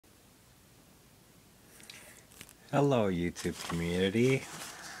Hello YouTube community.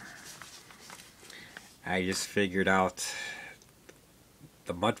 I just figured out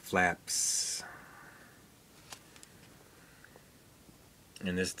the mud flaps.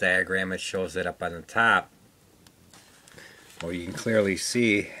 In this diagram it shows it up on the top. Well, you can clearly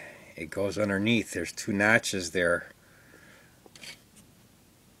see it goes underneath. There's two notches there.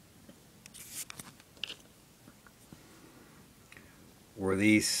 Where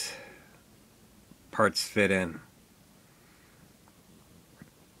these parts fit in.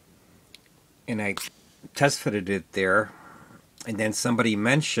 And I test fitted it there, and then somebody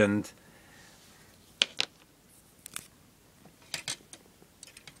mentioned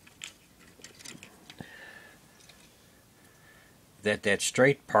that that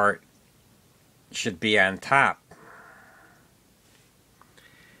straight part should be on top.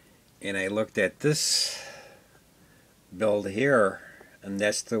 And I looked at this build here, and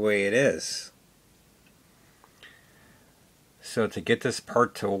that's the way it is. So to get this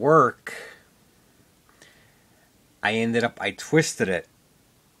part to work, I twisted it.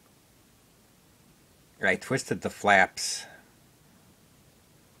 I twisted the flaps.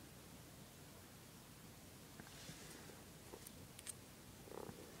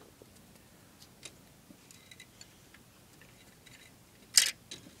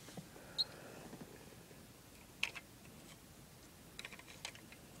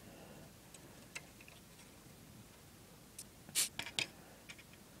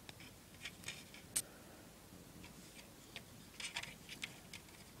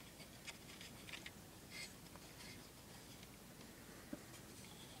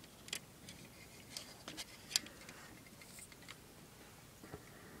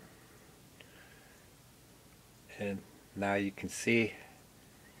 And now you can see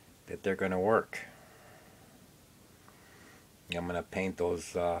that they're going to work. I'm going to paint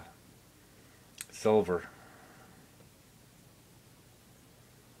those silver.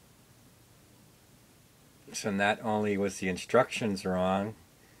 So not only was the instructions wrong,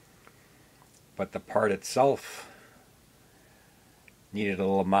 but the part itself needed a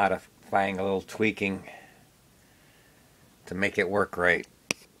little modifying, a little tweaking to make it work right.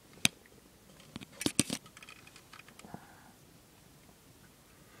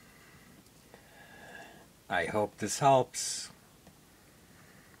 I hope this helps.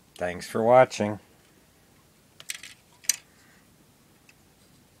 Thanks for watching.